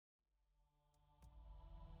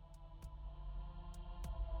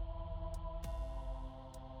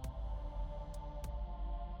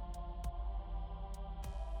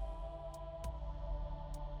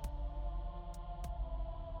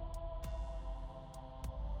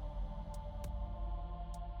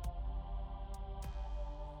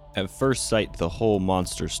At first sight, the whole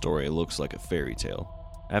monster story looks like a fairy tale.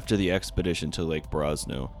 After the expedition to Lake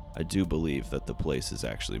Brosno, I do believe that the place is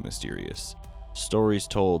actually mysterious. Stories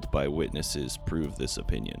told by witnesses prove this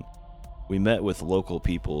opinion. We met with local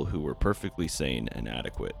people who were perfectly sane and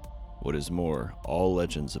adequate. What is more, all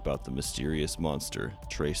legends about the mysterious monster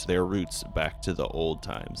trace their roots back to the old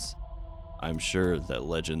times. I'm sure that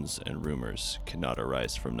legends and rumors cannot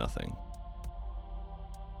arise from nothing.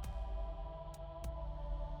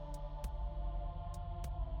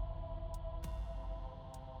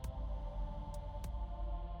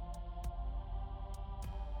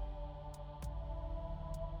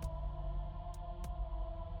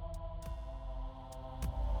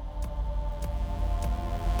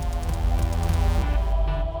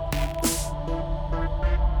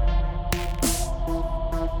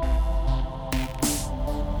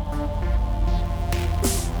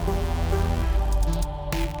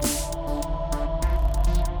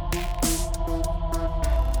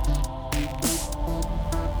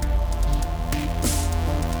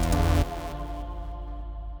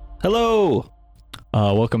 Hello!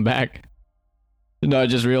 Welcome back. No, I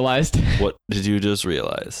just realized. What did you just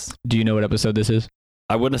realize? Do you know what episode this is?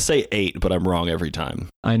 I want to say 8, but I'm wrong every time.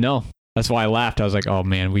 I know. That's why I laughed. I was like, oh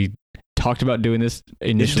man, we talked about doing this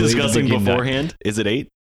initially. Discussing beforehand? Is it 8?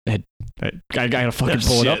 I gotta fucking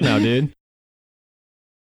pull it up now, dude.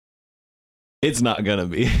 It's not gonna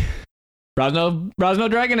be. Brosno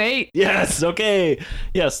Dragon 8. Yes, okay.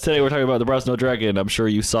 Yes, today we're talking about the Brosno Dragon. I'm sure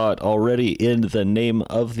you saw it already in the name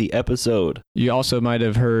of the episode. You also might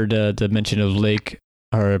have heard the mention of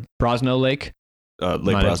Brosno Lake. Lake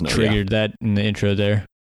might Brosno, have triggered that in the intro there.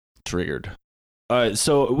 Triggered.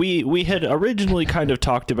 So we had originally kind of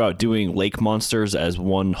talked about doing lake monsters as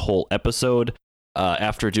one whole episode.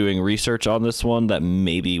 After doing research on this one, that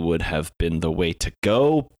maybe would have been the way to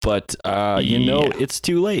go, but it's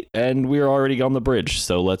too late, and we're already on the bridge,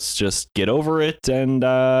 so let's just get over it and,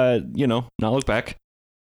 not look back.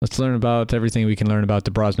 Let's learn about everything we can learn about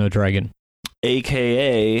the Brosno Dragon.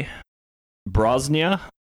 AKA Brosnia.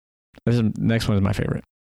 This next one is my favorite.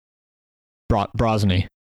 Brosny.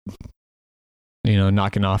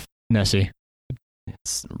 Knocking off Nessie.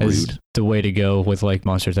 It's rude. The way to go with lake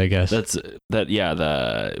monsters, I guess. The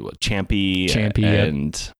Champy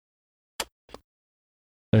and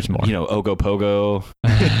there's more. Ogopogo.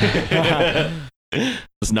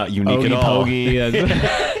 It's not unique Ogie at all. Pogie.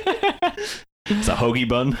 It's a hoagie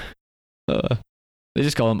bun. They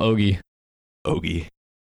just call him Ogie. Ogie.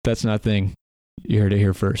 That's not a thing. You heard it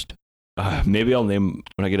here first. Maybe when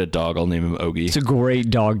I get a dog, I'll name him Ogie. It's a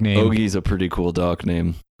great dog name. Ogie's a pretty cool dog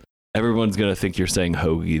name. Everyone's going to think you're saying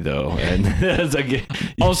hoagie, though. And that's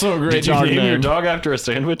also a great dog name. Did you name your name. dog after a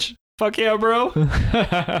sandwich? Fuck yeah, bro.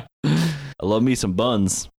 I love me some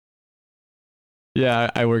buns. Yeah,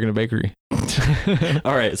 I work in a bakery.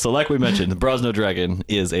 All right, so like we mentioned, the Brosno Dragon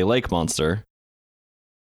is a lake monster.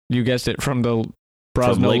 You guessed it, from the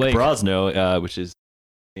Brosno from Lake Lake. Brosno, which is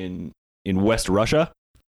in West Russia.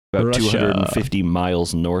 About 250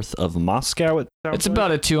 miles north of Moscow. It's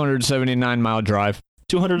about a 279-mile drive.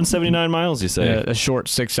 279 miles, you say? Yeah, a short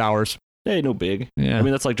 6 hours. Hey, no big. Yeah. I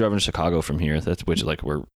mean, that's like driving to Chicago from here.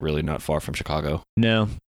 We're really not far from Chicago. No.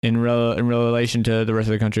 In relation to the rest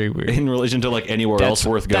of the country, in relation to like anywhere else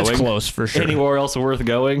worth going. That's close for sure. Anywhere else worth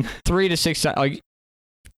going? 3 to 6, like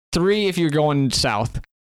 3 if you're going south.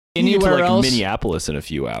 Anywhere Anywhere to like else, Minneapolis in a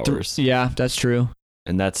few hours. Yeah, that's true.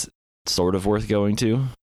 And that's sort of worth going to.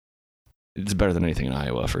 It's better than anything in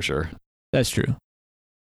Iowa for sure. That's true.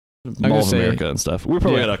 Mall of America and stuff. We're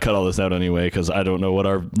probably gonna cut all this out anyway because I don't know what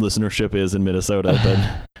our listenership is in Minnesota,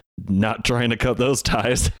 but not trying to cut those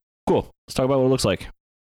ties. Cool. Let's talk about what it looks like.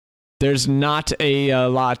 There's not a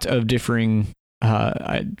lot of differing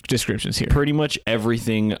descriptions here. Pretty much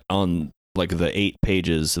everything on like the 8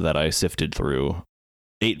 pages that I sifted through.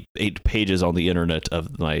 8 pages on the internet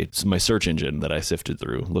of my search engine that I sifted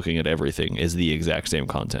through, looking at everything, is the exact same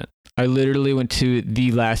content. I literally went to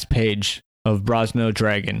the last page of Brosno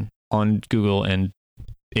Dragon on Google, and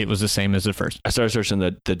it was the same as the first. I started searching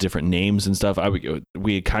the different names and stuff.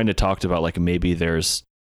 We kind of talked about like maybe there's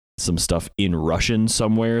some stuff in Russian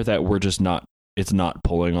somewhere that we're just not. It's not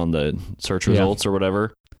pulling on the search results or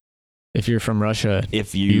whatever. If you're from Russia,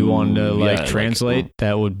 if you want to translate,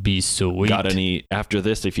 that would be sweet. Got any after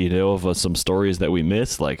this? If you know of some stories that we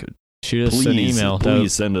missed, like shoot us an email.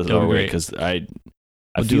 Please send us our way because I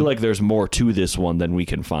feel like there's more to this one than we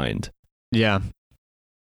can find. Yeah,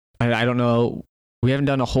 I don't know. We haven't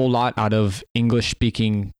done a whole lot out of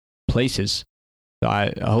English-speaking places.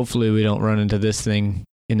 So hopefully we don't run into this thing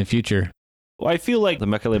in the future. Well, I feel like the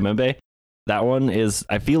Mekele Membe, that one is.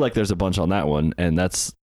 I feel like there's a bunch on that one, and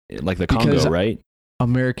that's like the Congo, Because right?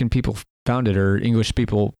 American people found it, or English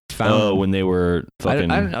people found. Oh, when they were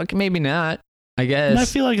fucking. I don't know. Maybe not. I guess. And I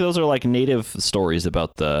feel like those are like native stories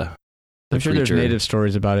about the I'm sure creature. there's native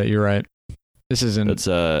stories about it. You're right. This isn't. It's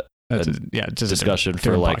just discussion for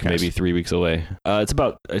different like podcast. maybe 3 weeks away.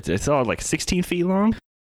 It's all like 16 feet long.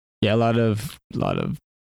 Yeah, a lot of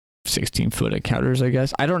 16-foot encounters, I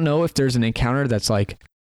guess. I don't know if there's an encounter that's like,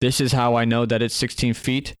 this is how I know that it's 16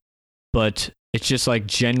 feet, but it's just like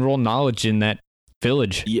general knowledge in that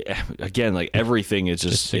village. Yeah, again, like everything is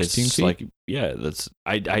just 16 it's feet? like, yeah, that's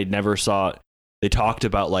I never saw. They talked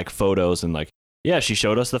about like photos and like, yeah, she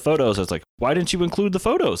showed us the photos. I was like, why didn't you include the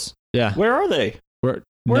photos? Yeah. Where are they?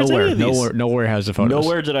 Where's any of these? Nowhere has the photos.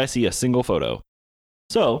 Nowhere did I see a single photo.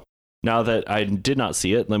 So now that I did not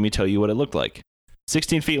see it, let me tell you what it looked like.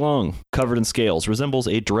 16 feet long, covered in scales, resembles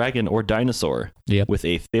a dragon or dinosaur Yep. with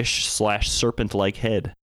a fish/serpent-like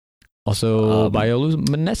head. Also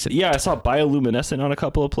bioluminescent. Yeah, I saw bioluminescent on a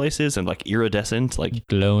couple of places and like iridescent, like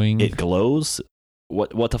Glowing. it glows.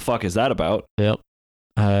 What the fuck is that about? Yep.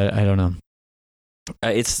 I don't know.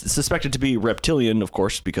 It's suspected to be reptilian, of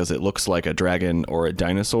course, because it looks like a dragon or a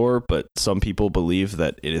dinosaur, but some people believe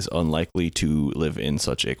that it is unlikely to live in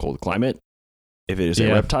such a cold climate if it is a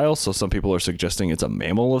reptile. So some people are suggesting it's a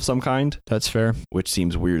mammal of some kind, That's fair. which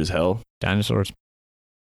seems weird as hell. Dinosaurs.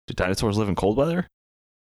 Do dinosaurs live in cold weather?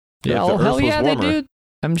 Yeah, If the oh, hell Earth was yeah, they warmer. do.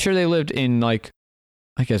 I'm sure they lived in, like,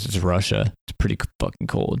 I guess it's Russia. It's pretty fucking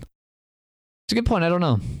cold. It's a good point. I don't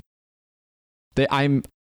know.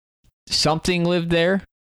 Something lived there.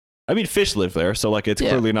 I mean, fish live there, so like it's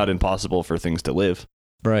clearly not impossible for things to live.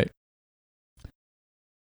 Right.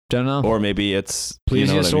 Don't know. Or maybe it's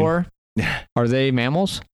Plesiosaur. You know what I mean? Are they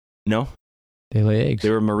mammals? No, They lay eggs. they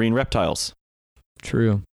were marine reptiles.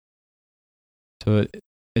 True. So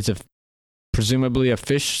it's presumably a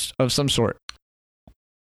fish of some sort.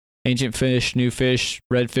 Ancient fish, new fish,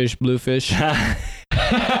 red fish, blue fish.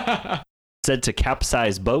 Said to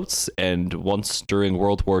capsize boats, and once during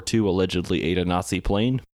World War II allegedly ate a Nazi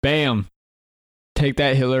plane. Bam. Take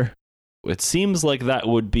that, Hitler. It seems like that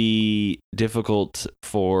would be difficult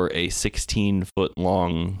for a 16-foot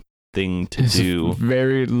long thing to It's do.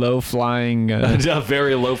 Very low flying. A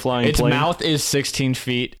very low flying Its plane. mouth is 16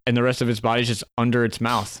 feet, and the rest of its body is just under its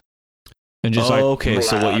mouth. And just okay,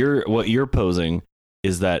 so what you're posing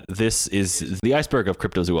is that this is the iceberg of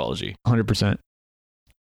cryptozoology. 100%.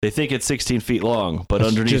 They think it's 16 feet long, but It's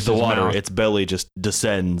underneath just the its water, mouth. its belly just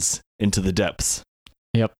descends into the depths.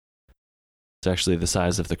 Yep. It's actually the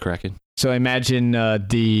size of the Kraken. So imagine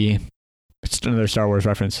it's another Star Wars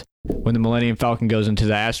reference. When the Millennium Falcon goes into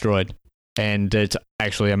the asteroid, and it's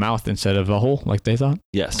actually a mouth instead of a hole, like they thought.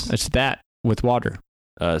 Yes. It's that with water.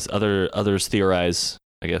 Others theorize,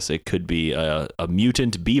 I guess it could be a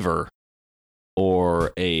mutant beaver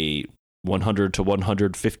or a 100 to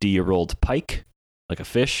 150-year-old pike, like a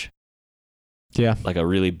fish. Yeah. Like a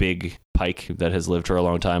really big pike that has lived for a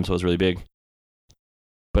long time, so it's really big.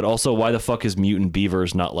 But also, why the fuck is mutant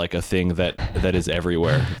beavers not like a thing that is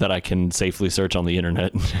everywhere that I can safely search on the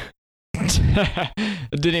internet? I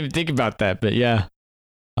didn't even think about that, but yeah.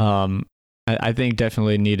 I think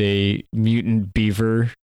definitely need a mutant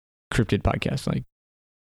beaver cryptid podcast. Like,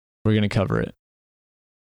 we're going to cover it.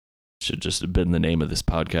 Should just have been the name of this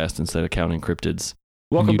podcast instead of counting cryptids.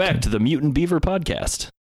 Welcome back to the Mutant Beaver Podcast.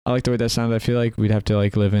 I like the way that sounds. I feel like we'd have to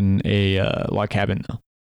like live in a log cabin though.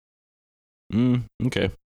 Okay.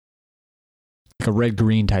 Like a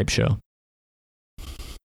red-green type show.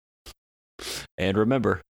 And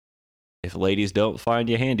remember, if ladies don't find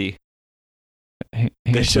you handy, they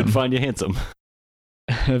Handsome. should find you handsome.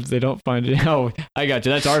 If they don't find you, oh, I got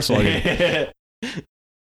you. That's our slogan.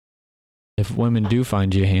 If women do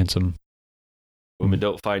find you handsome, Women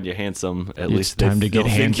don't find you handsome, at It's least time to get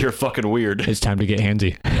they'll think handsy. you're fucking weird. it's time to get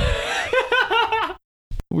handsy.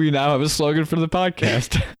 We now have a slogan for the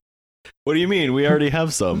podcast. What do you mean? We already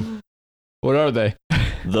have some. What are they?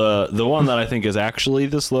 The one that I think is actually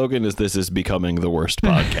the slogan is "This is becoming the worst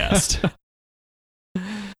podcast."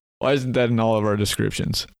 Why isn't that in all of our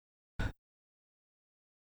descriptions?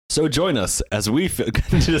 So join us as we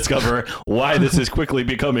discover why this is quickly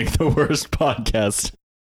becoming the worst podcast.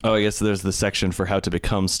 Oh, I guess there's the section for how to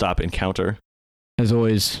become stop encounter. As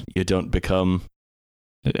always, You don't become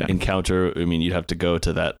encounter. I mean, you'd have to go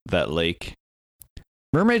to that lake.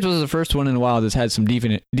 Mermaids was the first one in a while that's had some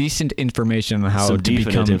decent information on how Some to definite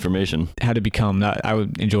become. information. How to become. That I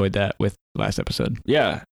enjoyed that with last episode.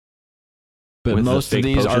 Yeah, But With the most of fake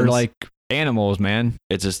these are potions? like animals, man.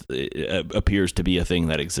 it appears to be a thing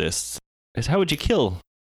that exists. It's how would you kill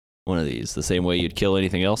one of these? The same way you'd kill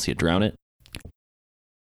anything else? You'd drown it.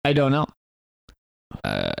 I don't know.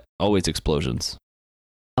 Always explosions.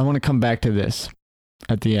 I want to come back to this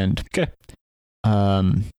at the end. Okay.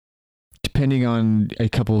 Depending on a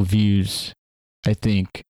couple of views, I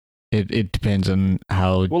think it depends on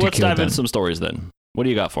how. Well, let's dive into some stories then. What do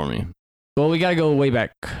you got for me? Well, we gotta go way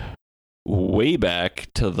back. Way back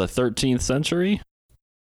to the 13th century?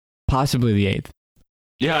 Possibly the 8th.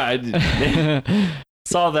 Yeah, I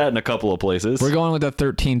saw that in a couple of places. We're going with the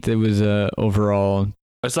 13th. It was overall.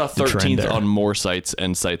 I saw 13th on more sites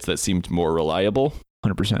and sites that seemed more reliable.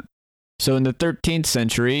 100%. So in the 13th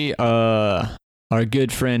century, our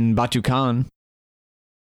good friend Batu Khan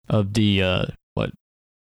of the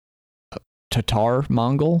Tatar,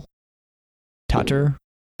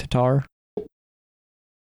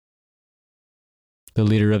 the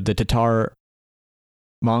leader of the Tatar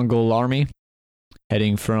Mongol army,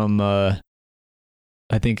 heading from I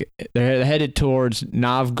think they're headed towards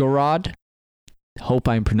Novgorod. Hope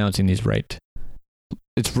I'm pronouncing these right.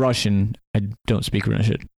 It's Russian. I don't speak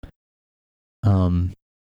Russian.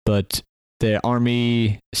 But the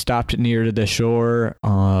army stopped near the shore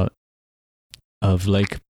of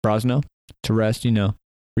Lake Brosno to rest,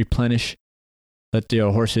 replenish, let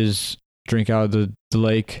the horses drink out of the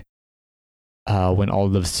lake. When all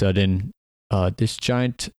of a sudden, this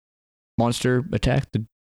giant monster attacked,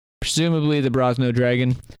 presumably the Brosno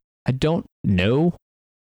dragon. I don't know,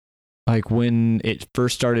 like when it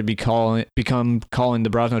first started calling the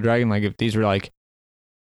Brosno dragon. Like if these were like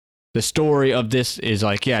the story of this is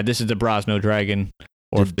like, yeah, this is the Brosno dragon,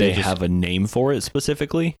 or if they have a name for it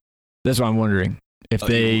specifically. That's what I'm wondering. If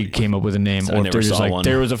they came up with a name, or if they're just like,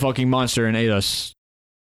 there was a fucking monster and ate us.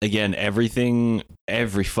 Again, every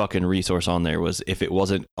fucking resource on there was, if it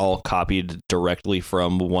wasn't all copied directly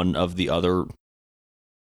from one of the other,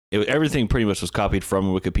 everything pretty much was copied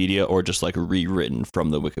from Wikipedia or just like rewritten from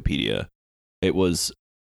the Wikipedia. It was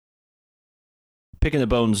picking the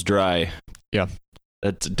bones dry. Yeah.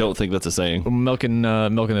 Don't think that's a saying. I'm milking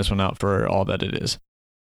this one out for all that it is.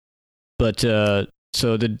 But so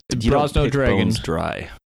the Brosno dragon. Bones dry.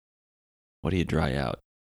 What do you dry out?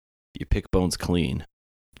 You pick bones clean.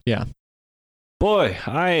 Yeah. Boy,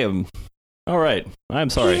 I am. All right. I'm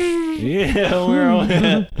sorry. Yeah, we're all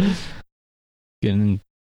getting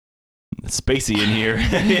spacey in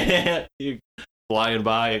here. You flying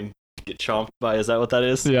by and get chomped by. Is that what that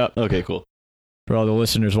is? Yeah. Okay, cool. For all the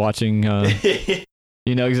listeners watching,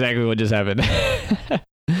 you know exactly what just happened.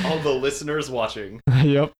 All the listeners watching.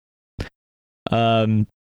 Yep.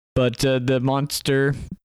 But the monster.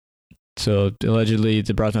 So allegedly,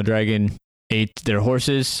 the Brosno dragon ate their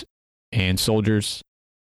horses and soldiers,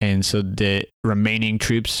 and so the remaining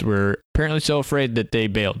troops were apparently so afraid that they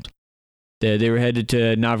bailed. They were headed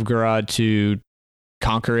to Novgorod to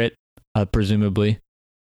conquer it, presumably,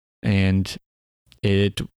 and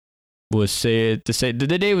it was said to say the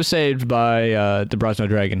day was saved by the Brosno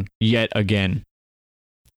dragon yet again.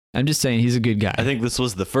 I'm just saying he's a good guy. I think this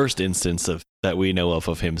was the first instance of that we know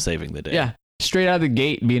of him saving the day. Yeah, straight out of the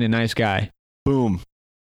gate, being a nice guy. Boom.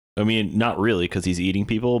 I mean, not really, because he's eating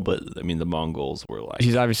people, but I mean, the Mongols were like...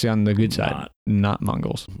 He's obviously on the good side, not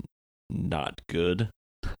Mongols. Not good.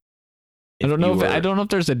 I don't know if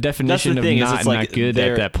there's a definition of not good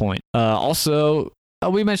at that point. Also,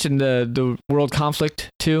 we mentioned the world conflict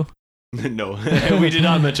too. No, we did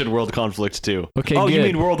not mention World Conflict 2. Okay, oh, good. You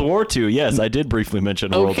mean World War II? Yes, I did briefly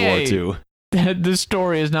mention World War II. This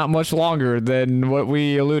story is not much longer than what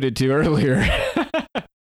we alluded to earlier.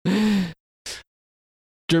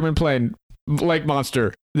 German plane, lake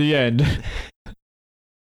monster, the end.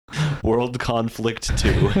 World Conflict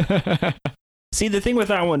 2. See, the thing with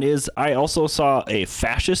that one is I also saw a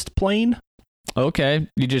fascist plane. Okay,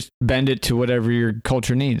 you just bend it to whatever your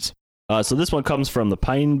culture needs. So this one comes from the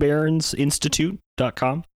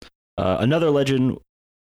PineBarrensInstitute.com. Another legend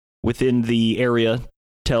within the area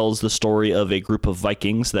tells the story of a group of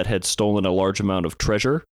Vikings that had stolen a large amount of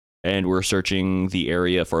treasure and were searching the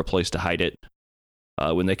area for a place to hide it.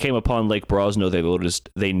 When they came upon Lake Brosno,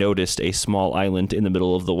 they noticed a small island in the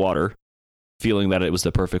middle of the water. Feeling that it was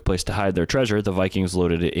the perfect place to hide their treasure, the Vikings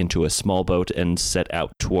loaded it into a small boat and set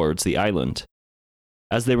out towards the island.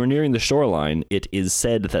 As they were nearing the shoreline, it is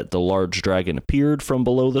said that the large dragon appeared from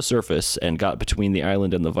below the surface and got between the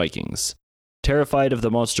island and the Vikings. Terrified of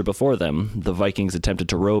the monster before them, the Vikings attempted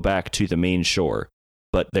to row back to the main shore,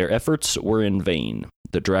 but their efforts were in vain.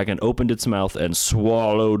 The dragon opened its mouth and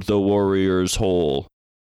swallowed the warriors whole,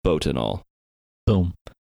 boat and all. Boom.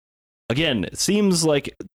 Again, it seems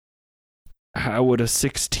like, how would a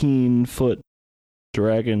 16-foot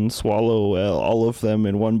dragon swallow all of them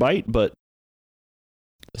in one bite? But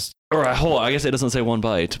Or a whole, I guess it doesn't say one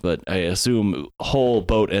bite, but I assume whole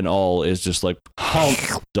boat and all is just like honk,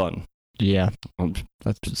 done. Yeah.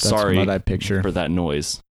 That's Sorry what I picture. for that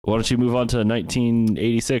noise. Why don't you move on to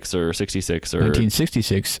 1986 or 66 or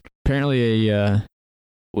 1966. Apparently a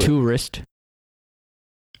What? tourist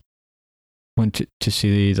went to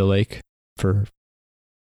see the lake for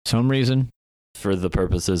some reason. for the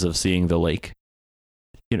purposes of seeing the lake.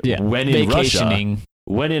 You know, Yeah. when in Russia, Vacationing.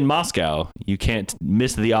 when in Moscow, you can't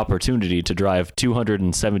miss the opportunity to drive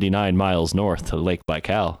 279 miles north to Lake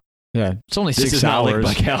Baikal. Yeah. It's only This 6 is not Lake hours.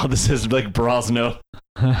 Baikal. This is Lake Brosno.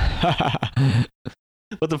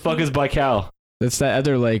 What the fuck is Baikal? That's that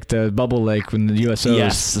other lake, the bubble lake when the USOs.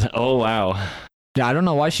 Yes. Oh wow. Yeah, I don't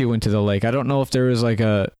know why she went to the lake. I don't know if there was like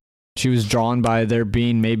she was drawn by there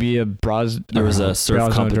being maybe a There was a surf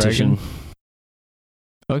Brosno competition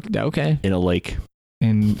dragon. Okay. in a lake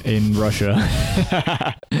In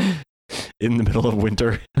Russia. in the middle of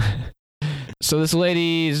winter. So this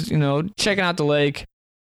lady's, checking out the lake,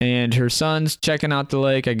 and her son's checking out the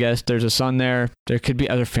lake. I guess there's a son there. There could be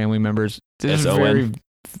other family members. This is S-O-N? very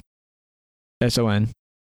S-O-N.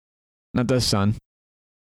 Not the sun.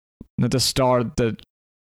 Not the star that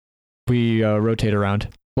we rotate around.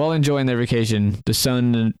 While enjoying their vacation, the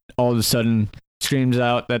son all of a sudden screams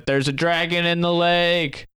out that there's a dragon in the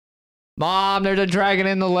lake. Mom, there's a dragon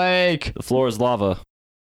in the lake. The floor is lava.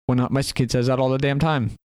 When my kid says that all the damn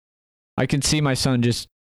time. I can see my son just,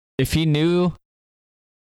 if he knew,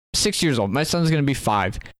 6 years old, my son's going to be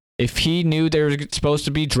 5. If he knew there was supposed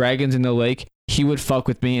to be dragons in the lake, he would fuck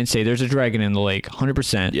with me and say there's a dragon in the lake,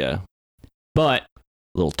 100%. Yeah. But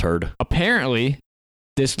Little turd. apparently,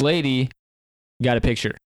 this lady got a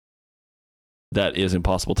picture. That is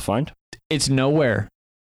impossible to find. It's nowhere.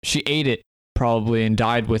 She ate it probably and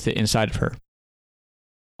died with it inside of her.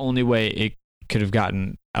 Only way it could have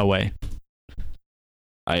gotten away.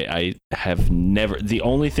 I have never, the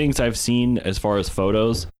only things I've seen as far as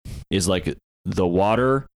photos is like the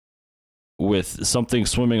water with something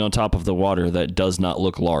swimming on top of the water that does not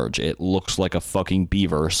look large. It looks like a fucking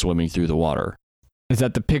beaver swimming through the water. Is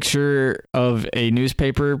that the picture of a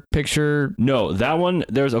newspaper picture? No, that one,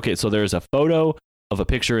 there's a photo of a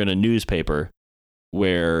picture in a newspaper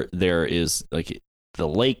where there is like the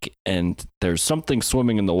lake and there's something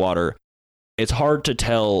swimming in the water. It's hard to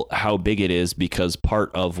tell how big it is because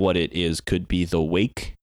part of what it is could be the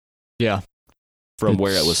wake. Yeah. From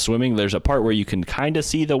where it was swimming. There's a part where you can kind of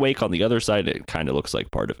see the wake on the other side. It kind of looks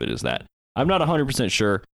like part of it is that. I'm not 100%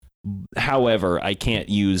 sure. However, I can't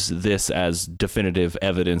use this as definitive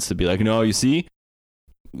evidence to be like, no, you see?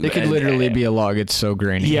 It could literally be a log. It's so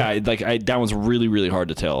grainy. Yeah, that one's really, really hard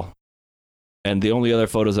to tell. And the only other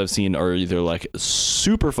photos I've seen are either like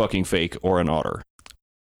super fucking fake or an otter.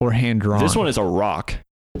 Or hand drawn. This one is a rock.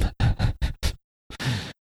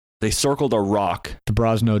 They circled a rock. The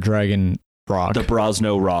Brosno Dragon rock. The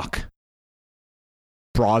Brosno rock.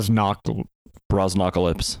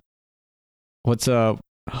 Brosnocalypse. What's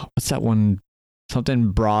that one?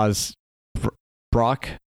 Something Brock?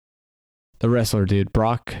 The wrestler dude.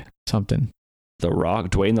 Brock something. The Rock?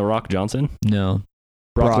 Dwayne The Rock Johnson? No.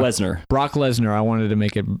 Brock Lesnar. Brock Lesnar. I wanted to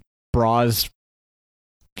make it Bros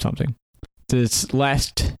something. This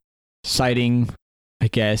last sighting, I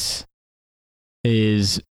guess,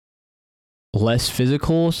 is less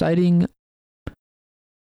physical sighting.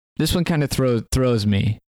 This one kind of throws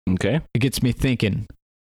me. Okay. It gets me thinking.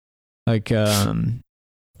 Like,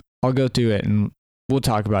 I'll go through it and we'll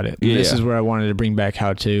talk about it. Yeah, this yeah. is where I wanted to bring back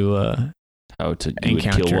how to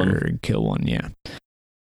encounter kill one. Yeah.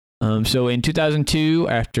 So in 2002,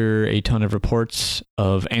 after a ton of reports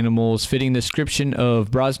of animals fitting the description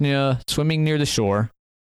of Brosnia swimming near the shore,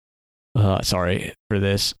 sorry for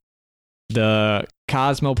this, the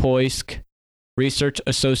Kosmopoisk Research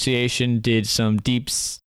Association did some deep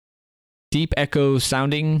echo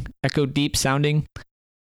deep sounding.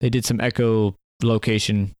 They did some echo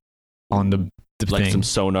location on the like thing. some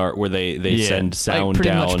sonar where they send sound like pretty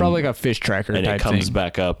down. much probably like a fish tracker and type it comes thing.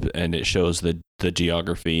 back up and it shows the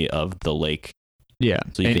geography of the lake. Yeah.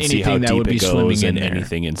 So you and can see how anything that deep would be it goes swimming and in there.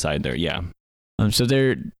 anything inside there. Yeah. So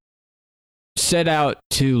they're set out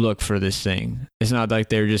to look for this thing. It's not like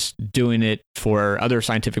they're just doing it for other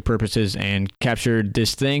scientific purposes and captured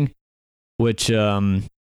this thing, which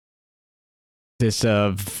this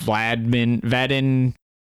Vadim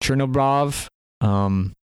Chernobov,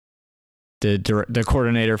 the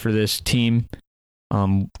coordinator for this team,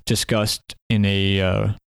 discussed in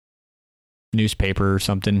a newspaper or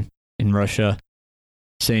something in Russia,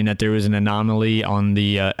 saying that there was an anomaly on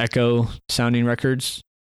the echo sounding records.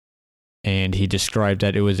 And he described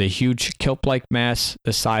that it was a huge kelp-like mass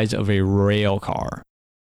the size of a rail car.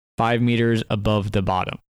 5 meters above the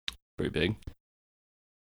bottom. Pretty big.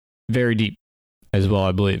 Very deep as well,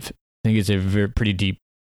 I believe. I think it's a pretty deep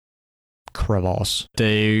crevasse.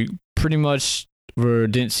 They pretty much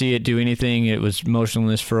didn't see it do anything. It was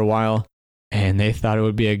motionless for a while, and they thought it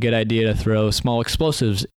would be a good idea to throw small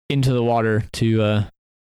explosives into the water to, I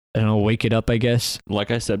don't know, wake it up, I guess.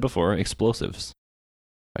 Like I said before, explosives.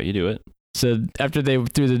 How you do it. So after they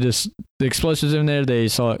threw the explosives in there, they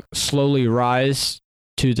saw it slowly rise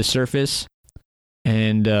to the surface,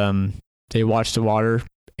 and they watched the water,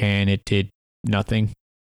 and it did nothing.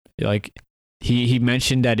 Like he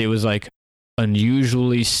mentioned that it was like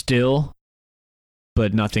unusually still,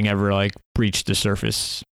 but nothing ever like breached the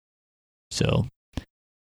surface. So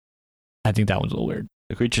I think that was a little weird.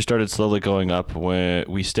 The creature started slowly going up when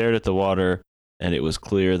we stared at the water, and it was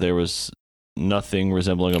clear there was nothing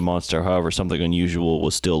resembling a monster. However, something unusual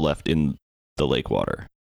was still left in the lake water.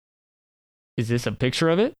 Is this a picture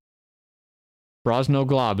of it? Brosno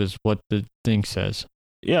Glob is what the thing says.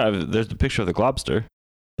 Yeah, there's the picture of the globster.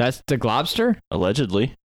 That's the globster?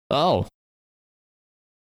 Allegedly. Oh.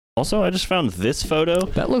 Also, I just found this photo.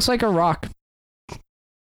 That looks like a rock.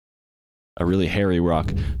 A really hairy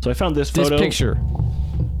rock. So I found this photo. This picture.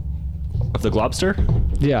 Of the globster?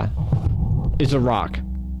 Yeah. It's a rock.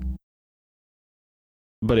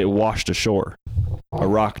 But it washed ashore. A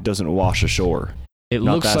rock doesn't wash ashore. It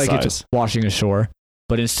Not looks that like size. it's washing ashore,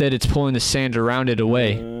 but instead it's pulling the sand around it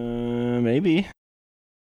away. Maybe.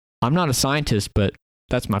 I'm not a scientist, but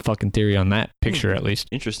that's my fucking theory on that picture, at least.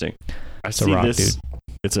 Interesting. I It's see a rock, this. dude.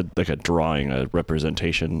 It's like a drawing, a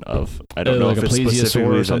representation of. I don't know like if a it's plesiosaur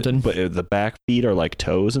specifically or something? but the back feet are like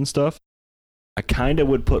toes and stuff. I kind of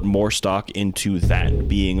would put more stock into that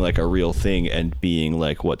being like a real thing and being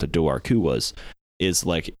like what the Doarku was, is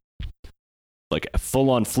like full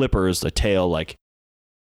on flippers, a tail, like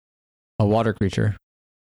A water creature.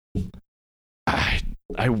 I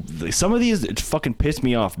some of these it fucking piss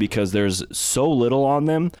me off because there's so little on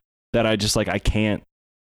them that I just like I can't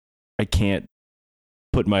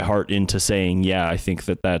put my heart into saying I think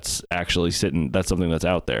that's actually that's something that's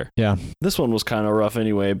out there. Yeah. This one was kind of rough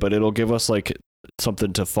anyway, but it'll give us like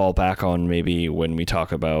something to fall back on maybe when we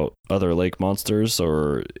talk about other lake monsters,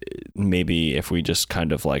 or maybe if we just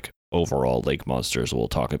kind of like overall lake monsters, we'll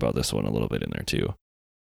talk about this one a little bit in there too.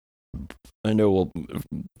 I know we'll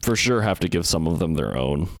for sure have to give some of them their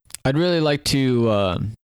own. I'd really like to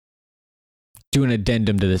do an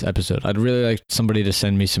addendum to this episode. I'd really like somebody to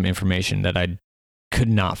send me some information that I could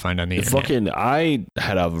not find on the internet. I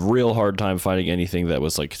had a real hard time finding anything that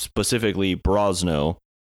was like specifically Brosno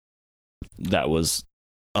that was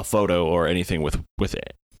a photo or anything with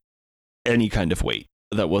any kind of weight.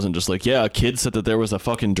 That wasn't just like, a kid said that there was a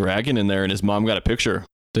fucking dragon in there and his mom got a picture.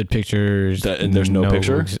 The pictures... And there's no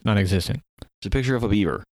picture? Non-existent. It's a picture of a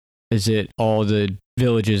beaver. Is it all the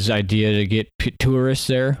village's idea to get tourists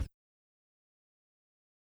there?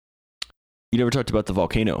 You never talked about the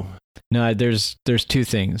volcano. No, there's two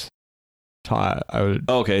things. So I would...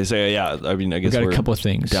 Okay, so I mean, I guess got we're a couple of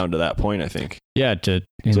things down to that point, I think. Yeah, to,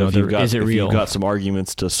 you So know, if you've got, is it if real? you've got some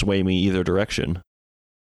arguments to sway me either direction,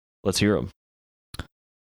 let's hear them.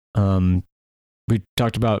 We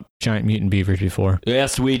talked about giant mutant beavers before.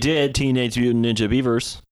 Yes, we did. Teenage Mutant Ninja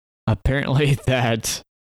Beavers. Apparently that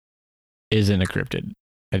isn't a cryptid.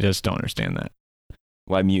 I just don't understand that.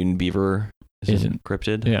 Why mutant beaver isn't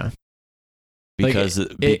cryptid? Yeah. Because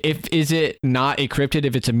is it not a cryptid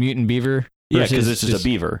if it's a mutant beaver? Yeah, because it's just a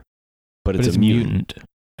beaver, but it's a mutant.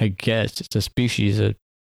 I guess it's a species of...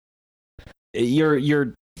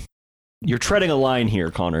 You're treading a line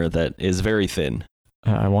here, Connor, that is very thin.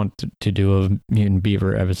 I want to do a mutant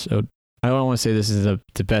beaver episode. I don't want to say this is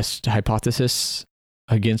the best hypothesis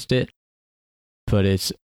against it, but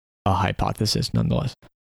it's a hypothesis nonetheless.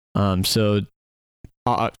 So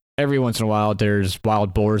every once in a while, there's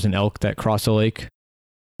wild boars and elk that cross a lake,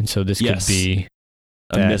 and so this could be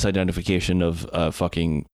a misidentification of a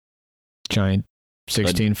fucking giant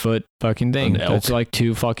 16-foot fucking thing. That's like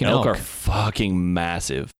two fucking elk. Elk are fucking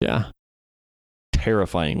massive. Yeah.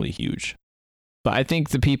 Terrifyingly huge. But I think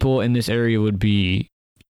the people in this area would be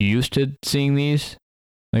used to seeing these.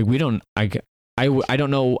 Like we don't, I don't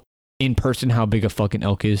know in person how big a fucking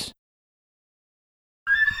elk is.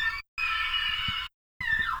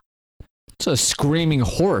 It's a screaming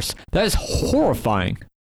horse. That is horrifying.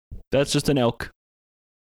 That's just an elk.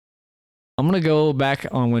 I'm gonna go back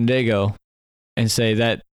on Wendigo and say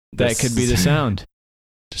that could be the sound.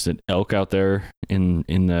 Just an elk out there in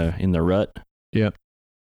the rut. Yep.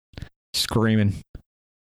 Screaming.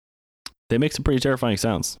 They make some pretty terrifying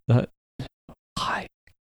sounds.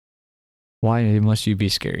 Why must you be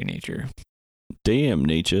scary, nature? Damn,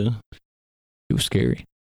 nature. Too scary.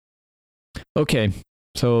 Okay,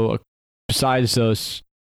 so besides those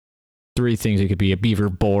three things, it could be a beaver,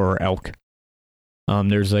 boar, or elk.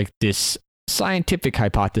 There's like this scientific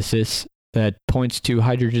hypothesis that points to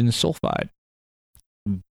hydrogen sulfide.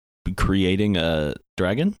 Creating a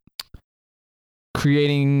dragon?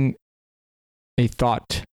 Creating a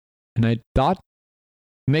thought. And a thought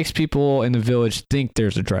makes people in the village think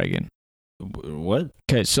there's a dragon. What?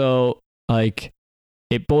 Okay, so like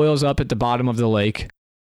it boils up at the bottom of the lake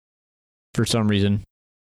for some reason.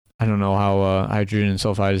 I don't know how hydrogen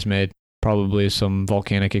sulfide is made. Probably some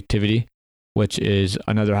volcanic activity, which is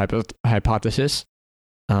another hypothesis.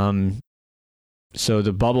 So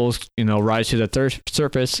the bubbles, rise to the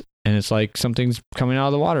surface, and it's like something's coming out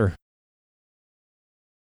of the water.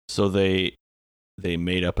 So they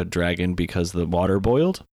made up a dragon because the water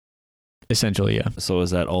boiled? Essentially, yeah. So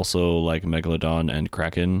is that also like Megalodon and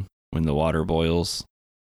Kraken when the water boils,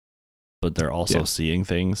 but they're also seeing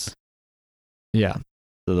things? Yeah.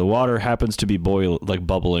 So the water happens to be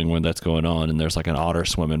bubbling when that's going on, and there's like an otter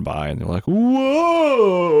swimming by, and they're like,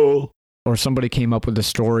 whoa! Or somebody came up with the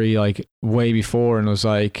story like way before and was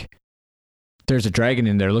like, there's a dragon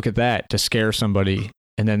in there, look at that, to scare somebody.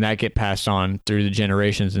 And then that get passed on through the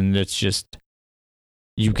generations, and it's just,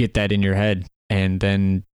 you get that in your head, and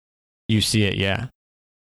then you see it, yeah.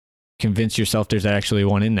 Convince yourself there's actually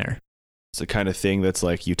one in there. It's the kind of thing that's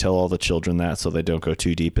like you tell all the children that so they don't go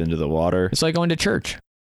too deep into the water. It's like going to church.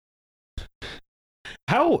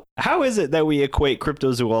 How is it that we equate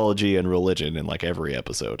cryptozoology and religion in like every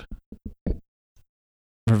episode?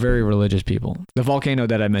 We're very religious people. The volcano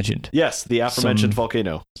that I mentioned. Yes, the aforementioned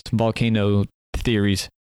volcano. Some volcano theories.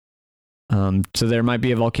 So there might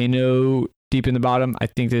be a volcano deep in the bottom. I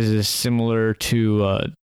think this is similar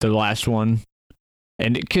to the last one.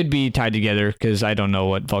 And it could be tied together because I don't know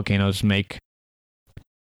what volcanoes make.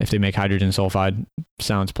 If they make hydrogen sulfide,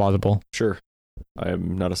 sounds plausible. Sure.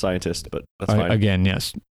 I'm not a scientist, but that's fine. Again,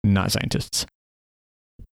 yes, not scientists.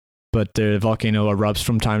 But the volcano erupts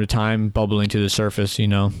from time to time, bubbling to the surface,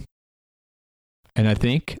 And I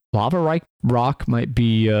think lava rock might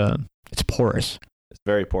be, it's porous. It's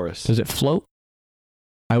very porous. Does it float?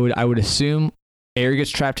 I would assume air gets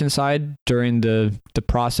trapped inside during the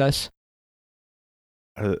process.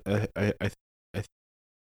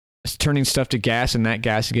 It's turning stuff to gas, and that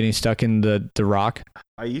gas is getting stuck in the rock.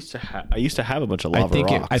 I used to have a bunch of lava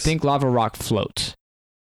rocks. I think lava rock floats.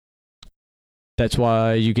 That's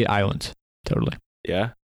why you get islands. Totally.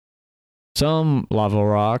 Yeah. Some lava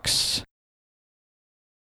rocks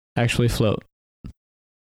actually float.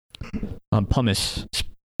 Pumice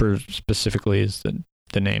specifically is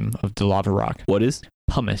the name of the lava rock. What is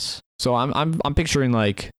pumice? So I'm picturing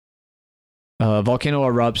like a volcano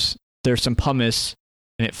erupts. There's some pumice,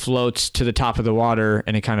 and it floats to the top of the water,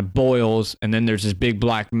 and it kind of boils, and then there's this big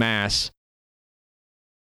black mass.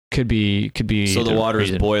 Could be. So the water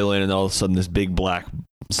is boiling, and all of a sudden this big black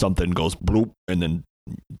something goes bloop, and then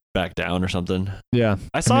back down or something. Yeah,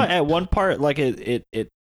 I saw at one part like it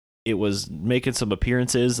was making some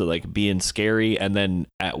appearances, like being scary, and then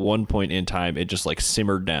at one point in time it just like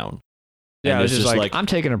simmered down. Yeah, it was just like I'm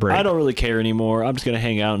taking a break. I don't really care anymore. I'm just gonna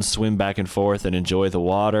hang out and swim back and forth and enjoy the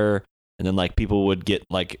water. And then like people would get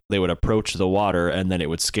like they would approach the water, and then it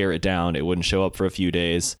would scare it down. It wouldn't show up for a few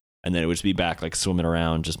days. And then it would just be back, like swimming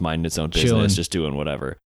around, just minding its own business, chilling, just doing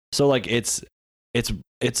whatever. So like it's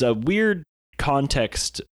a weird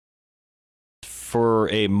context for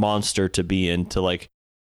a monster to be in, to like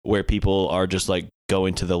where people are just like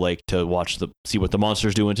going to the lake to see what the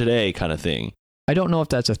monster's doing today, kind of thing. I don't know if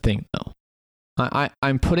that's a thing though.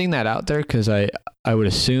 I'm putting that out there because I would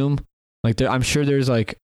assume like I'm sure there's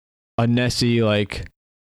like a Nessie like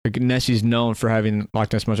Nessie's known for having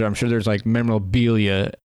Loch Ness Monster. I'm sure there's like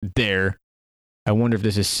memorabilia there. I wonder if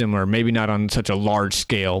this is similar. Maybe not on such a large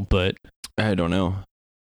scale, but I don't know.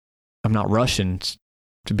 I'm not Russian.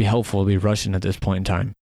 To be helpful to be Russian at this point in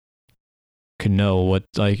time. Could know what,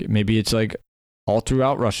 like, maybe it's like all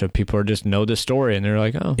throughout Russia, people are just know the story and they're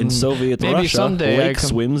like, oh. In Soviet maybe Russia, someday Lake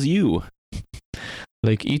swims you.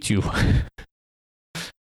 Lake eats you.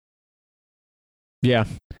 Yeah.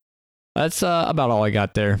 That's about all I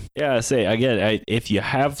got there. Yeah, say again, if you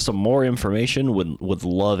have some more information, would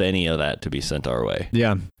love any of that to be sent our way.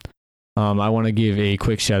 Yeah. I want to give a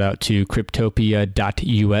quick shout out to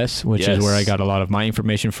cryptopia.us, which is where I got a lot of my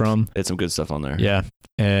information from. It's some good stuff on there. Yeah.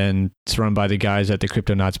 And it's run by the guys at the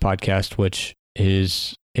Cryptonauts podcast, which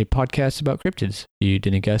is a podcast about cryptids. You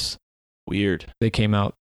didn't guess? Weird. They came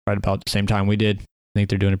out right about the same time we did. I think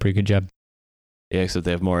they're doing a pretty good job. Yeah, except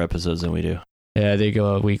they have more episodes than we do. Yeah, they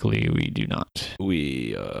go out weekly. We do not.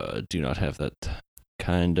 We do not have that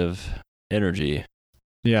kind of energy.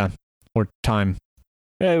 Yeah, or time.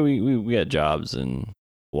 Yeah, we got jobs and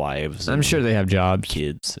wives. I'm and sure they have jobs.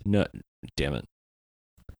 kids. No, damn it.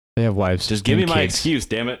 They have wives. Just give me and my kids. excuse,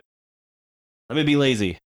 damn it. Let me be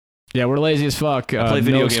lazy. Yeah, we're lazy as fuck. I play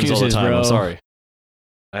video no games all the excuses, time. bro. I'm sorry.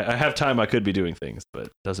 I have time. I could be doing things, but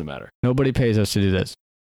it doesn't matter. Nobody pays us to do this.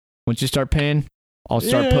 Once you start paying, I'll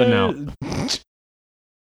start putting out.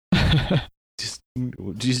 Just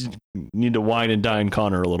need to wine and dine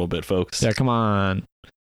Connor a little bit, folks. Yeah, come on.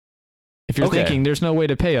 If you're Okay. thinking there's no way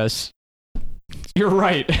to pay us, you're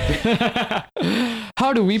right.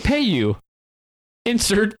 How do we pay you?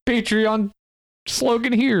 Insert Patreon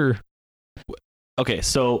slogan here. Okay,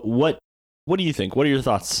 so what do you think? What are your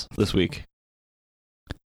thoughts this week?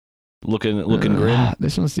 Looking grim.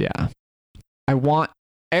 This one's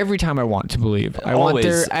every time I want to believe. I Always, want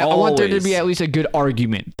there to always. be at least a good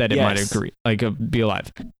argument that it might Yes. agree, be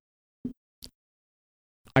alive.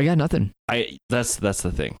 I got nothing. That's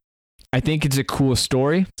the thing. I think it's a cool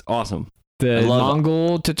story. It's awesome. The I love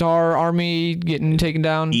Mongol Tatar army getting taken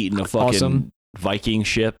down. Eating a fucking Awesome. Viking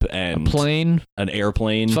ship and A plane. an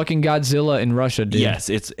airplane. Fucking Godzilla in Russia, dude. Yes,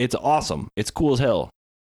 it's awesome. It's cool as hell.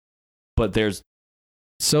 But there's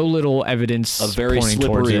So little evidence. a very pointing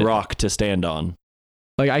towards slippery it. rock to stand on.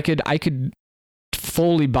 Like I could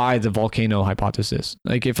fully buy the volcano hypothesis.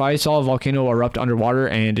 Like if I saw a volcano erupt underwater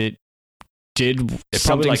and it did It probably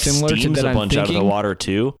something like similar to steams that, a I'm bunch out of thinking, the water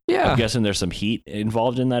too. yeah, I'm guessing there's some heat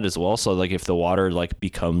involved in that as well. So like if the water like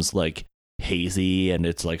becomes like hazy and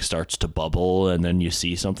it's like starts to bubble and then you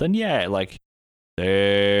see something, yeah, like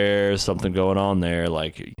there's something going on there.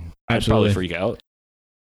 Like I'd probably Absolutely. freak out.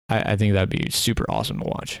 I think that'd be super awesome to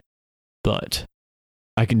watch. But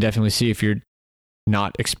I can definitely see if you're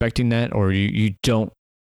not expecting that, or you don't.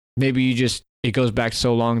 Maybe it goes back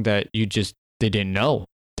so long that they didn't know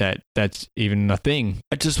that that's even a thing.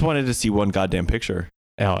 I just wanted to see one goddamn picture.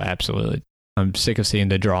 Oh, absolutely. I'm sick of seeing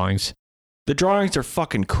the drawings. The drawings are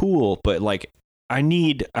fucking cool, but like I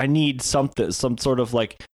need some sort of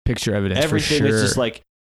like Picture evidence. everything for sure. is just like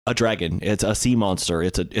a dragon. It's a sea monster.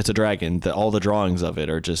 It's a dragon. All the drawings of it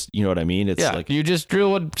are just, you know what I mean? It's yeah, like you just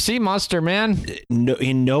drew a sea monster, man.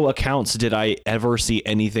 in no accounts did I ever see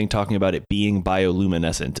anything talking about it being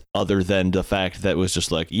bioluminescent other than the fact that it was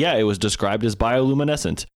just like, yeah, it was described as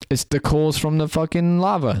bioluminescent. It's the coals from the fucking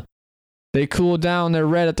lava. They cool down. They're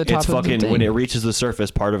red at the top It's of the fucking, thing. when it reaches the surface,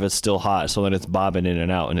 part of it's still hot, so then it's bobbing in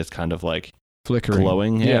and out and it's kind of like flickering.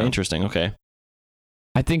 glowing. Yeah, interesting. Okay.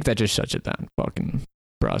 I think that just shuts it down. Fucking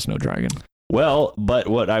Brosno Dragon. Well, but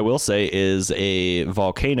what I will say is a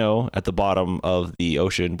volcano at the bottom of the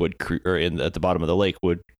ocean at the bottom of the lake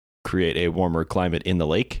would create a warmer climate in the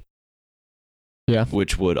lake. Yeah.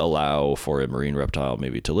 Which would allow for a marine reptile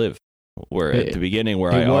maybe to live. Where at the beginning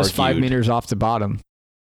where It I was argued 5 meters off the bottom.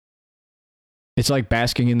 It's like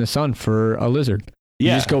basking in the sun for a lizard. You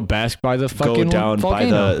yeah, just go bask by the fucking go down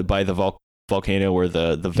volcano. by the volcano where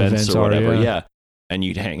the vents vents or are, whatever, yeah. yeah. And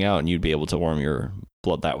you'd hang out and you'd be able to warm your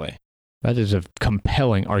blood that way. That is a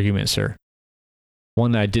compelling argument, sir.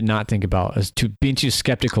 One that I did not think about as being too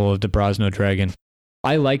skeptical of the Brosno Dragon.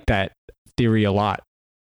 I like that theory a lot.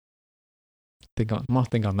 I'm gonna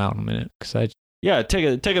think on that in a minute because Yeah,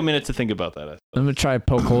 take a minute to think about that. I'm gonna try to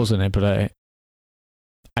poke holes in it, but I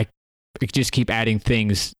just keep adding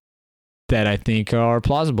things that I think are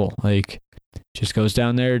plausible. Like, just goes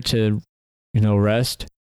down there to, rest,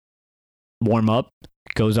 warm up,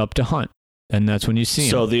 goes up to hunt, and that's when you see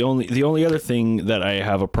him. So the only other thing that I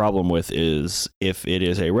have a problem with is if it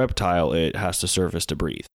is a reptile, it has to surface to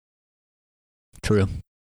breathe. True.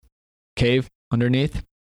 Cave underneath.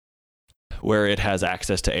 Where it has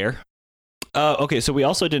access to air. Okay, so we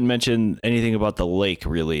also didn't mention anything about the lake,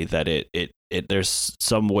 really, that it there's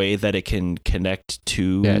some way that it can connect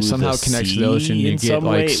to Yeah, it somehow connects to the ocean. You in get some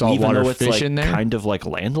like way, saltwater even though it's fish like in there. kind of like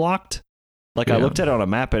landlocked. Like I Yeah. looked at it on a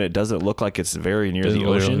map and it doesn't look like it's very near the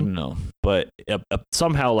Literally, ocean, no. but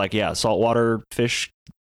somehow like saltwater fish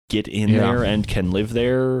get in Yeah. there and can live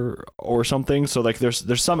there or something. So like there's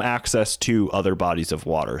some access to other bodies of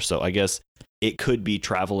water. So I guess it could be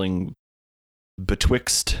traveling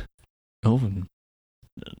betwixt. Oh,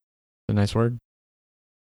 a nice word.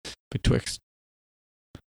 Betwixt.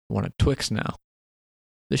 I want a Twix now.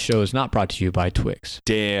 This show is not brought to you by Twix.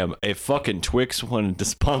 Damn, if fucking Twix wanted to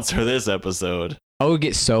sponsor this episode. I would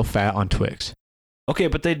get so fat on Twix. Okay,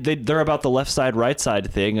 but they're about the left side, right side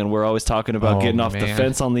thing, and we're always talking about Oh, getting off the man.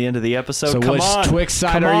 fence on the end of the episode. So Come which on. Twix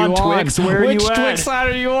side Come are on, you on? Twix, where are which you at? Twix side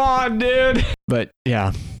are you on, dude? But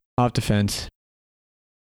yeah, off the fence.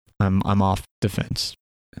 I'm off the fence.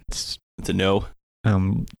 It's a no.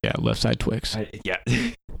 Yeah, left side Twix.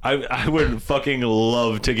 I would fucking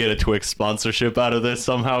love to get a Twix sponsorship out of this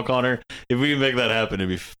somehow, Connor. If we can make that happen, it'd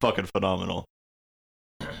be fucking phenomenal.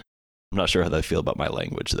 I'm not sure how I feel about my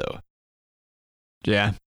language though.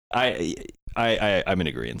 Yeah. I'm in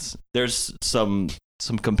agreement. There's some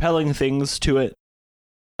compelling things to it.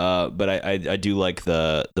 But I do like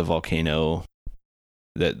the volcano.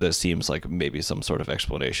 That seems like maybe some sort of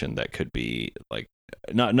explanation that could be like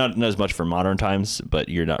not as much for modern times, but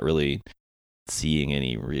you're not really seeing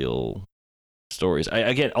any real stories.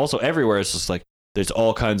 I get also everywhere it's just like there's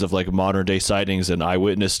all kinds of like modern day sightings and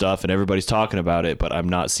eyewitness stuff and everybody's talking about it, but I'm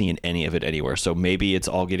not seeing any of it anywhere. So maybe it's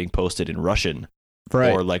all getting posted in Russian.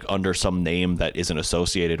 Right. Or like under some name that isn't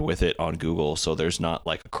associated with it on Google, so there's not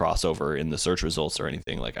like a crossover in the search results or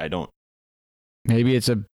anything. Like I don't. Maybe it's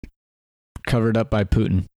covered up by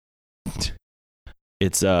Putin.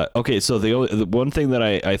 It's okay. So the one thing that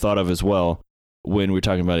I thought of as well when we were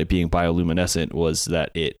talking about it being bioluminescent was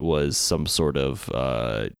that it was some sort of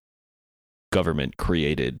government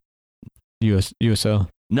created USO.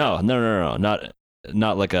 No,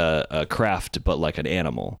 not like a craft, but like an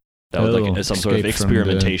animal. That was like some sort of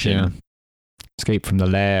experimentation. Escape from the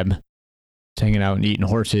lab. It's hanging out and eating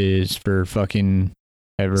horses for fucking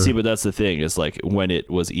ever. See, but that's the thing is like when it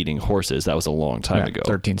was eating horses, that was a long time ago.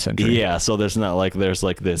 13th century. Yeah, so there's like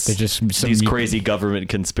this these crazy government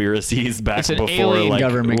conspiracies back before alien like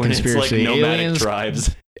government when conspiracy. It's like nomadic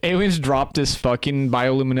tribes. Aliens dropped this fucking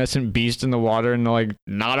bioluminescent beast in the water and they're like,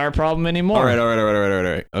 not our problem anymore. All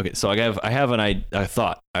right. Okay, so I have a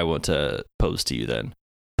thought I want to pose to you then.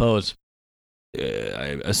 Pose.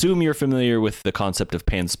 I assume you're familiar with the concept of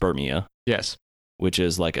panspermia. Yes. Which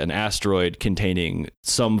is like an asteroid containing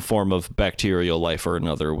some form of bacterial life or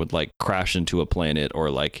another would like crash into a planet or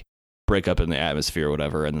like break up in the atmosphere or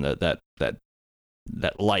whatever, and that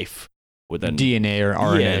life would then DNA or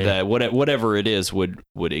RNA, that whatever it is would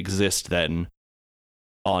exist then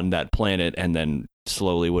on that planet, and then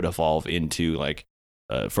slowly would evolve into like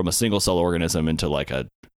from a single cell organism into like a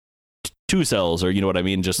 2 cells, or you know what I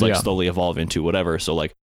mean, just like slowly evolve into whatever. So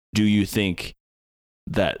like, do you think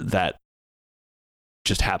that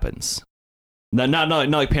just happens? Not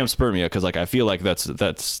like panspermia, because like I feel like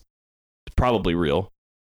that's probably real.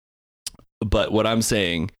 But what I'm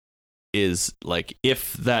saying is like,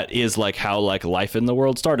 if that is like how like life in the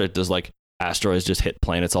world started, does like asteroids just hit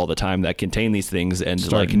planets all the time that contain these things, and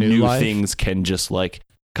start like new things can just like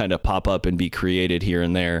kind of pop up and be created here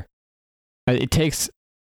and there? It takes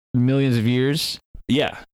millions of years.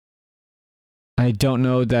 Yeah. I don't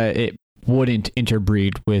know that it wouldn't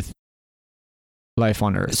interbreed with life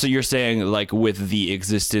on Earth. So you're saying like with the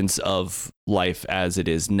existence of life as it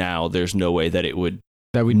is now, there's no way that it would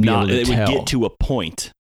would get to a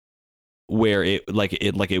point where it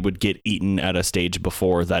would get eaten at a stage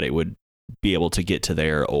before that it would be able to get to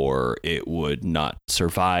there, or it would not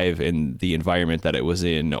survive in the environment that it was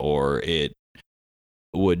in, or it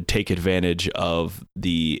would take advantage of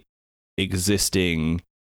the existing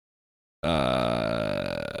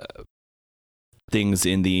things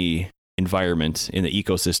in the environment, in the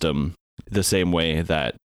ecosystem, the same way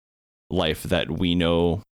that life that we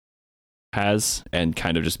know has, and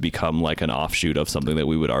kind of just become like an offshoot of something that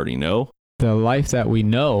we would already know? The life that we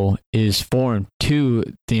know is foreign to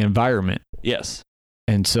the environment. Yes.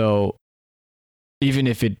 And so even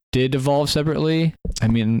if it did evolve separately, I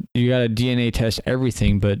mean, you got to DNA test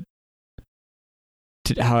everything, but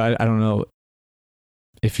I don't know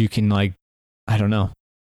if you can like, I don't know.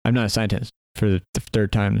 I'm not a scientist for the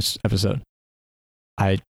third time this episode.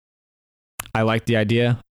 I like the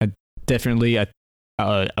idea. Definitely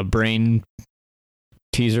a brain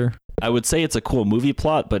teaser. I would say it's a cool movie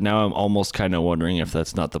plot, but now I'm almost kind of wondering if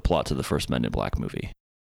that's not the plot to the first Men in Black movie.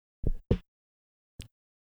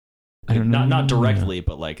 I don't know. Not directly,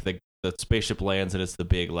 but like the spaceship lands and it's the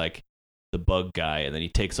big like the bug guy, and then he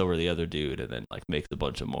takes over the other dude, and then like makes a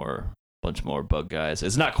bunch more bug guys.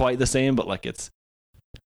 It's not quite the same, but like it's.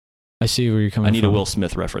 I see where you're coming from. I need a Will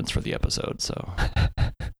Smith reference for the episode, so.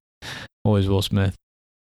 Always Will Smith.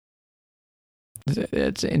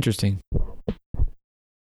 It's interesting.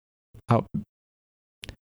 I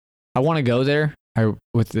want to go there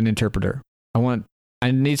with an interpreter.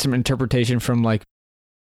 I need some interpretation from like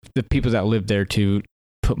the people that live there to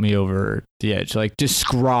put me over the edge. Like,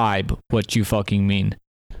 describe what you fucking mean.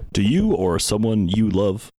 Do you or someone you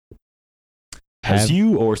love? Has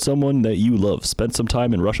you or someone that you love spent some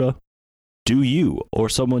time in Russia? Do you or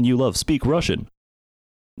someone you love speak Russian?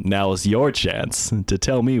 Now is your chance to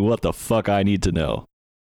tell me what the fuck I need to know.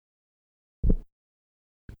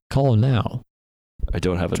 Call now. I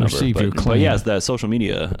don't have a To number. receive your But claim. yes, that social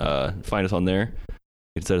media. Find us on there.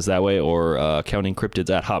 You can send us that way, or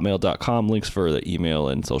countingcryptids@hotmail.com. Links for the email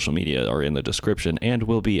and social media are in the description and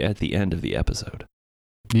will be at the end of the episode,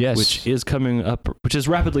 Yes. which is coming up, which is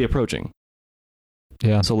rapidly approaching.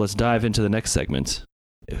 Yeah. So let's dive into the next segment.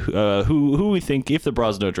 Who we think, if the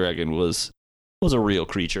Brosno dragon was a real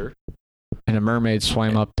creature, And a mermaid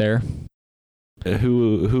swam up there.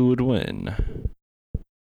 who would win?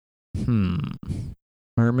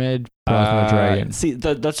 Mermaid, Brosno dragon. See,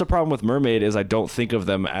 that's the problem with mermaid is I don't think of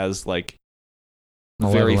them as like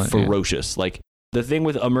very Malevolent, yeah. ferocious. Like the thing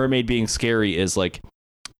with a mermaid being scary is like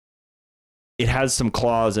it has some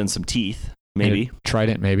claws and some teeth, maybe. And a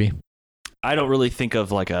trident, maybe. I don't really think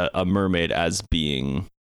of like a mermaid as being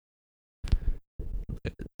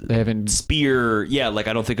They haven't. spear. Yeah, like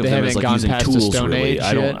I don't think of They them as haven't like gone using past the tools. Stone Really, Age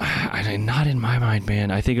I don't. yet? Not in my mind,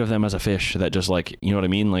 man. I think of them as a fish that just like you know what I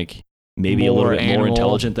mean, like maybe a little More bit more animal.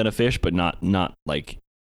 intelligent than a fish, but not like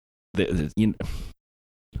what do you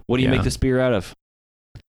Yeah. make the spear out of?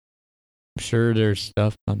 I'm sure there's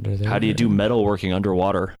stuff under there. How do you do metal working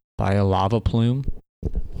underwater? By a lava plume.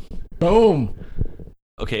 Boom.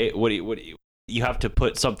 Okay, what do you have to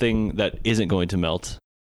put something that isn't going to melt,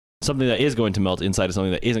 something that is going to melt inside of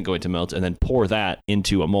something that isn't going to melt, and then pour that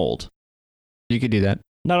into a mold. You could do that.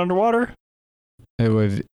 Not underwater. It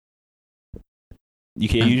would. You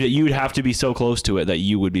can't. You'd have to be so close to it that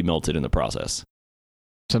you would be melted in the process.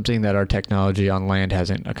 Something that our technology on land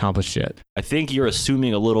hasn't accomplished yet. I think you're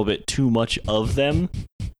assuming a little bit too much of them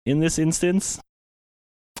in this instance.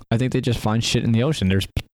 I think they just find shit in the ocean. There's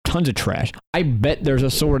tons of trash. I bet there's a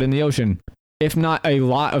sword in the ocean. If not a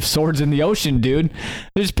lot of swords in the ocean, dude.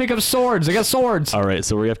 They just pick up swords. They got swords. All right,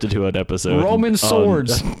 so we have to do an episode Roman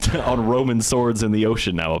swords. on Roman swords in the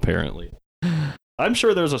ocean now. Apparently, I'm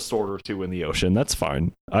sure there's a sword or two in the ocean. That's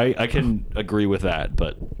fine. I can agree with that,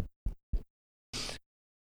 but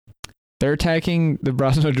They're attacking the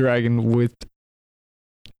Brosno dragon with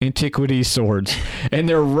antiquity swords, and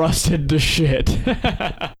they're rusted to shit.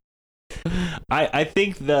 I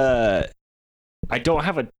think I don't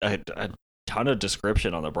have a ton of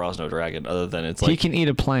description on the Brosno dragon other than it's like He can eat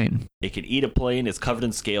a plane. it can eat a plane. It's covered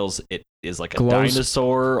in scales. It is like a Glows.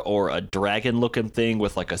 dinosaur or a dragon-looking thing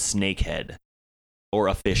with like a snake head or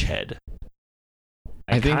a fish head.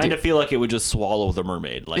 I think kind of feel like it would just swallow the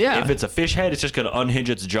mermaid. Like Yeah. if it's a fish head, it's just gonna unhinge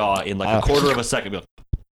its jaw in like a quarter of a second, be like,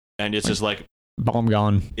 and it's just like Bomb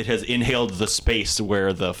gone. it has inhaled the space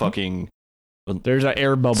where the fucking There's an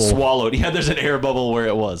air bubble. swallowed. Yeah, there's an air bubble where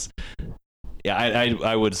it was. Yeah,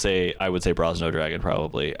 I would say Brosno dragon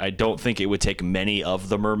probably. I don't think it would take many of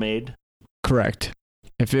the mermaid. Correct.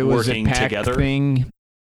 If it was Working a pack together. thing,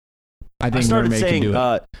 I think I started mermaid saying can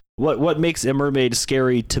do it. what makes a mermaid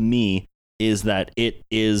scary to me is that it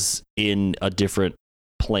is in a different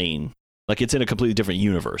plane. Like it's in a completely different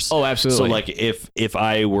universe. Oh, absolutely. So like if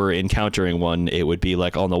I were encountering one, it would be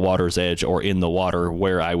like on the water's edge or in the water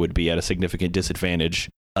where I would be at a significant disadvantage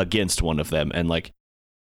against one of them. And like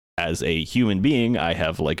as a human being, I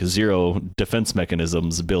have like zero defense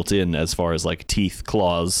mechanisms built in as far as like teeth,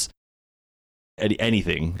 claws,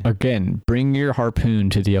 anything. Again, bring your harpoon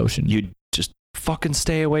to the ocean. You just fucking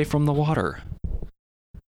stay away from the water.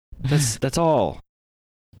 That's all.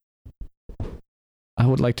 I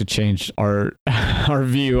would like to change our our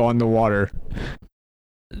view on the water.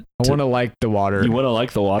 I want to like the water. You want to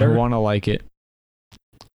like the I water? want to like it.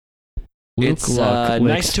 Luke It's Luck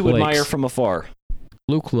nice licks to admire lakes. from afar.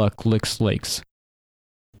 Luke Luck licks lakes.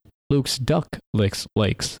 Luke's duck licks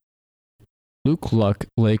lakes. Luke Luck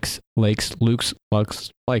licks lakes. Luke's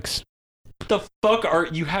Luck's lakes. What the fuck are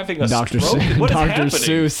you having a Dr. stroke? What is Dr. happening?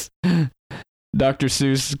 Seuss. Dr.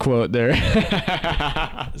 Seuss quote there.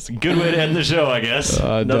 It's a good way to end the show, I guess.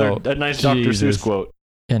 A nice Dr. Jesus. Seuss quote.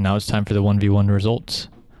 Yeah, now it's time for the 1v1 results.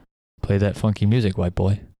 Play that funky music, white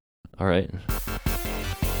boy. All right.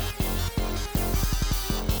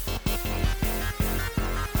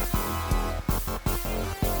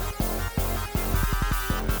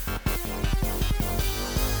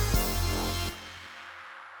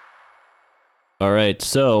 All right.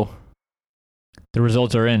 So The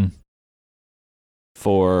results are in.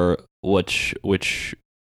 for which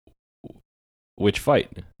fight?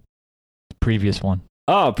 Previous one.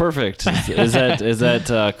 Oh, perfect. Is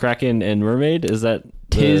that Kraken and Mermaid? Is that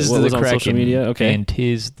Tis what the was on Kraken social media? Okay. and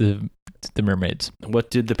tis the mermaids. What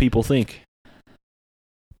did the people think?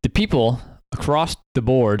 The people across the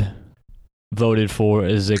board voted for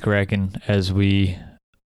the Kraken, as we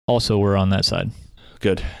also were on that side.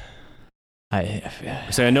 Good.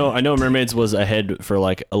 So I know mermaids was ahead for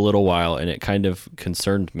like a little while, and it kind of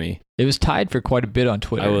concerned me. It was tied for quite a bit on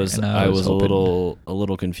Twitter. I was hoping a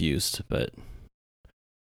little confused, but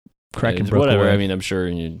Kraken it's broke whatever. away. I mean, I'm sure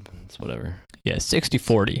it's whatever. Yeah,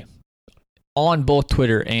 60-40 on both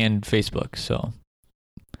Twitter and Facebook. So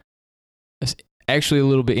I was actually a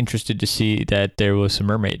little bit interested to see that there was some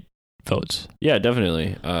mermaid votes. Yeah,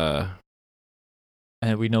 definitely.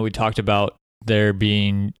 And we know we talked about there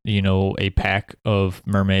being, a pack of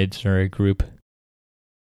mermaids or a group.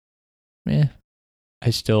 Yeah,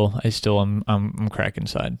 I still I'm Kraken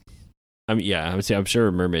side. I mean, yeah, I'm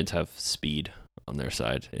sure mermaids have speed on their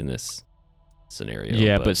side in this scenario.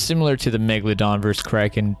 Yeah, but similar to the Megalodon versus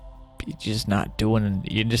Kraken, you're just not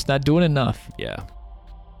doing enough. Yeah.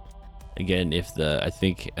 Again, I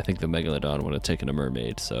think the Megalodon would have taken a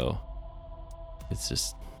mermaid, so it's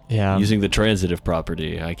just using the transitive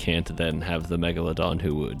property. I can't then have the Megalodon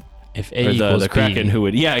who would, if A or equals the Kraken B, who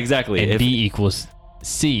would. Yeah, exactly. and If B equals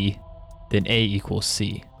C, then A equals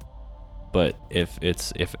C. But if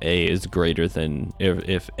A is greater than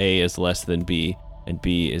if A is less than B and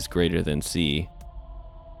B is greater than C.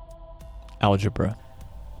 Algebra.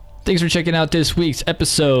 Thanks for checking out this week's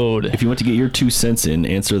episode. If you want to get your 2 cents in,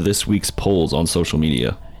 answer this week's polls on social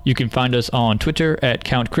media. You can find us on Twitter at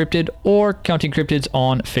Count Cryptid or Counting Cryptids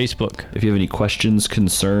on Facebook. If you have any questions,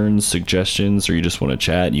 concerns, suggestions, or you just want to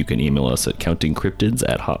chat, you can email us at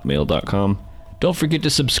countingcryptids@hotmail.com. Don't forget to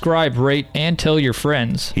subscribe, rate, and tell your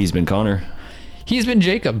friends. He's been Connor. He's been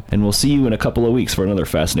Jacob. And we'll see you in a couple of weeks for another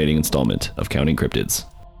fascinating installment of Counting Cryptids.